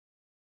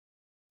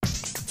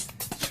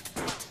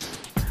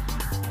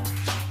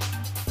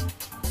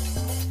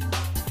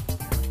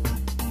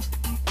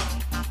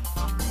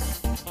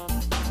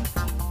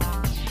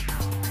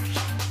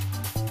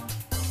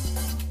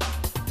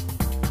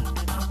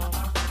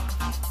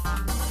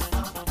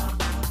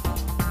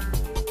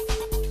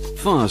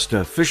fast,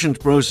 efficient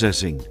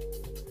processing,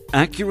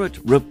 accurate,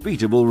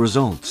 repeatable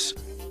results,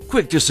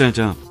 quick to set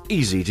up,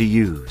 easy to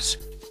use,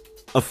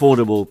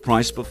 affordable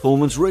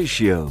price-performance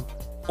ratio,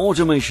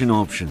 automation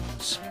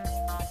options.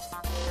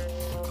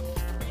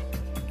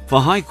 For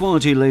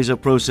high-quality laser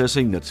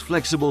processing that's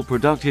flexible,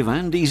 productive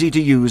and easy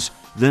to use,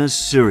 there's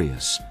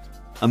Sirius,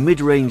 a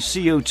mid-range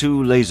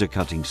CO2 laser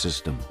cutting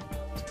system.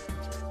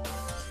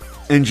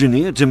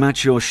 Engineered to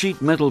match your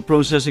sheet metal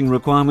processing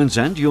requirements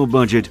and your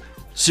budget,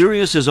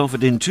 Sirius is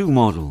offered in two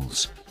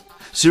models.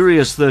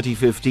 Sirius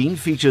 3015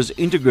 features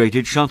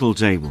integrated shuttle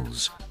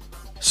tables.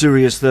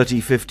 Sirius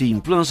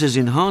 3015 Plus is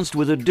enhanced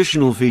with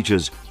additional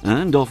features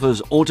and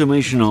offers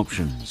automation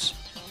options.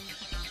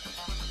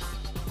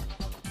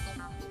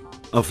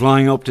 A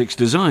flying optics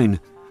design,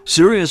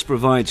 Sirius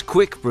provides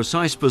quick,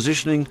 precise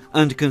positioning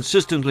and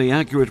consistently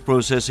accurate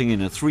processing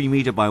in a 3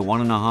 meter by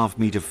 1.5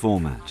 meter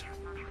format.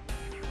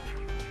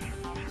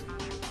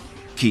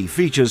 Key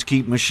features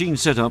keep machine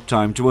setup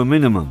time to a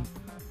minimum.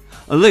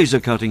 A laser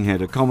cutting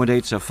head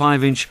accommodates a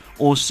 5-inch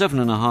or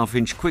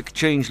 7.5-inch quick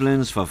change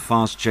lens for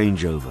fast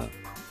changeover.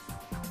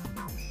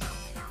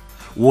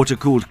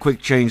 Water-cooled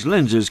quick change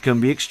lenses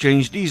can be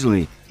exchanged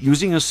easily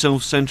using a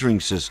self-centering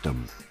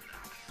system.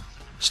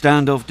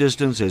 Standoff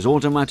distance is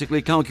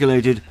automatically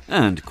calculated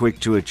and quick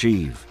to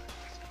achieve.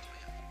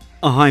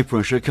 A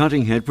high-pressure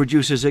cutting head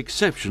produces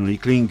exceptionally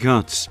clean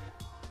cuts.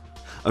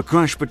 A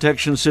crash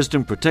protection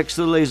system protects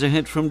the laser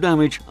head from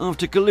damage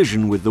after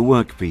collision with the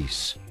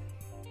workpiece.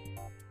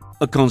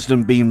 A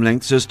constant beam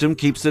length system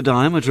keeps the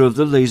diameter of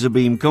the laser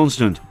beam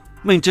constant,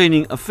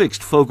 maintaining a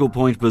fixed focal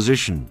point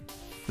position.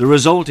 The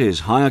result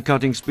is higher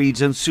cutting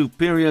speeds and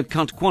superior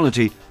cut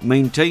quality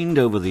maintained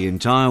over the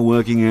entire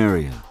working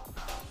area.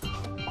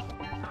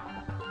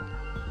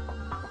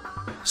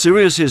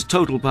 Sirius's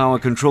total power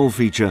control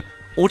feature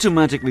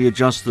automatically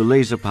adjusts the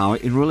laser power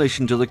in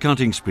relation to the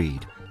cutting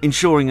speed,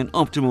 ensuring an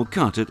optimal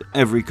cut at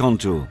every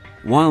contour,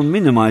 while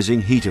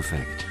minimizing heat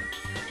effect.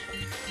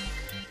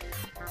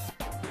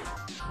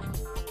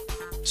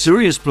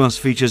 Sirius Plus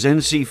features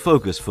NC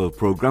focus for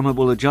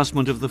programmable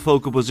adjustment of the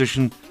focal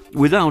position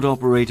without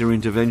operator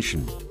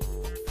intervention.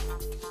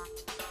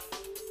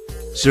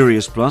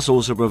 Sirius Plus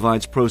also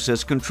provides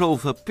process control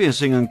for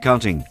piercing and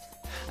cutting,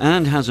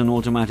 and has an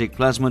automatic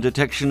plasma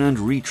detection and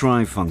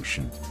retry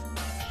function.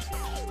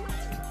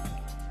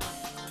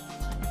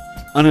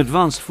 An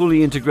advanced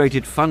fully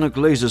integrated Fanuc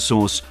laser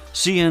source,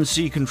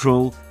 CNC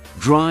control,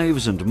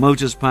 drives and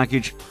motors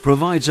package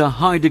provides a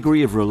high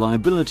degree of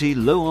reliability,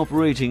 low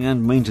operating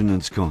and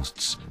maintenance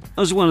costs,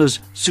 as well as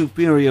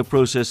superior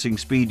processing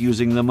speed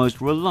using the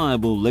most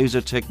reliable laser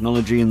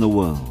technology in the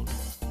world.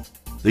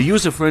 The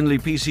user-friendly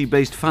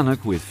PC-based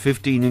Fanuc with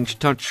 15-inch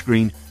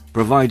touchscreen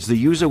provides the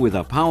user with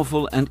a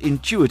powerful and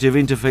intuitive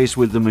interface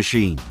with the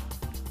machine.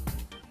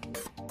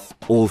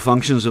 All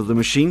functions of the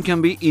machine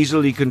can be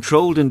easily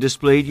controlled and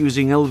displayed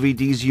using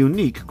LVD's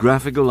unique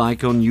graphical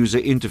icon user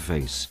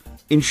interface,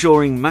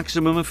 ensuring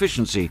maximum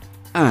efficiency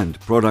and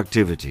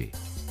productivity.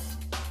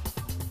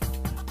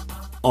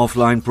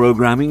 Offline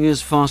programming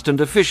is fast and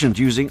efficient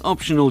using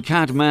optional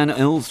CAD-Man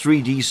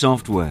L3D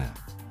software.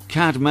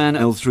 CAD-Man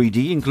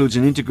L3D includes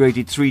an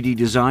integrated 3D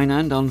design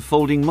and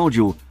unfolding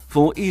module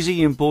for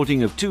easy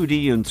importing of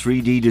 2D and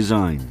 3D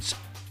designs,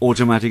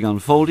 automatic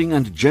unfolding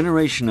and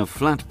generation of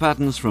flat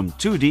patterns from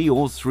 2D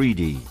or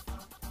 3D.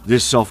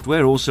 This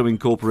software also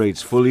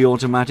incorporates fully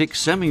automatic,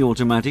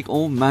 semi-automatic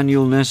or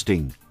manual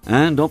nesting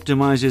and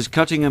optimizes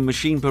cutting and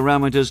machine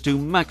parameters to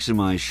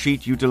maximize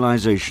sheet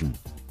utilization,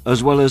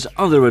 as well as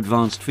other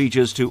advanced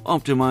features to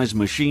optimize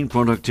machine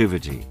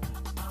productivity.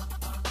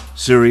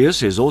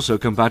 Sirius is also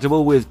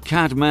compatible with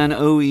CAD-Man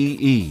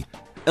OEE,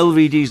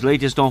 LVD's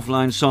latest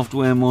offline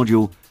software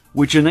module,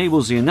 which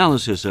enables the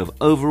analysis of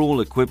overall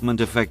equipment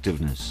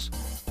effectiveness.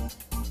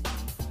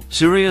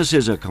 Sirius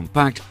is a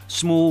compact,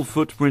 small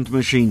footprint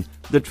machine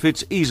that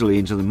fits easily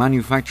into the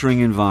manufacturing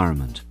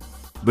environment.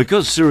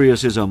 Because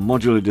Sirius is a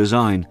modular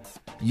design,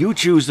 you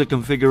choose the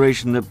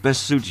configuration that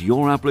best suits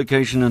your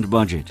application and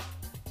budget.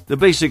 The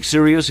basic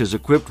Sirius is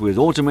equipped with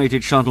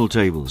automated shuttle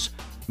tables,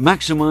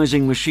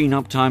 maximizing machine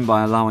uptime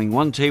by allowing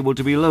one table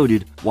to be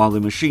loaded while the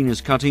machine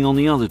is cutting on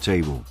the other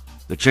table.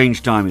 The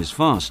change time is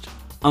fast,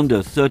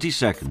 under 30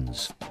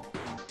 seconds.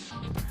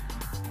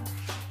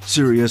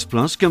 Sirius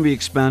Plus can be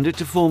expanded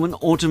to form an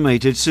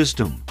automated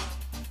system.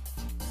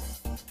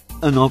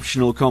 An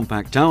optional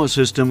compact tower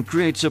system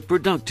creates a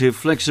productive,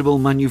 flexible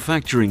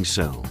manufacturing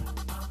cell.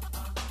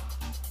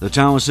 The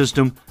tower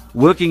system,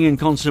 working in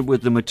concert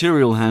with the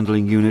material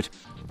handling unit,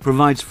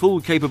 provides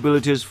full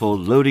capabilities for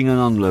loading and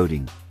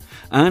unloading,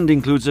 and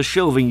includes a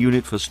shelving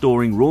unit for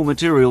storing raw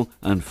material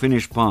and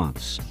finished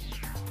parts.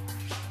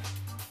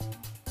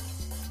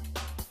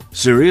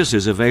 Sirius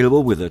is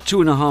available with a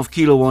 2.5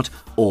 kilowatt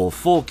or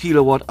 4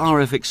 kilowatt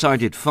RF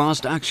excited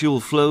fast axial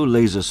flow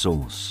laser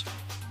source.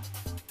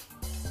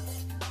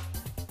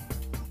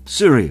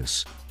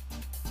 Sirius,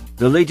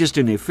 the latest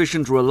in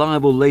efficient,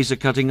 reliable laser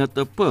cutting at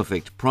the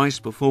perfect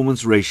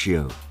price-performance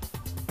ratio.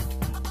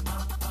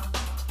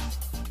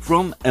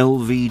 From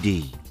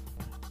LVD,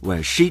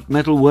 where sheet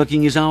metal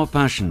working is our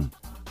passion.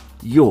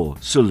 Your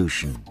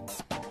solution.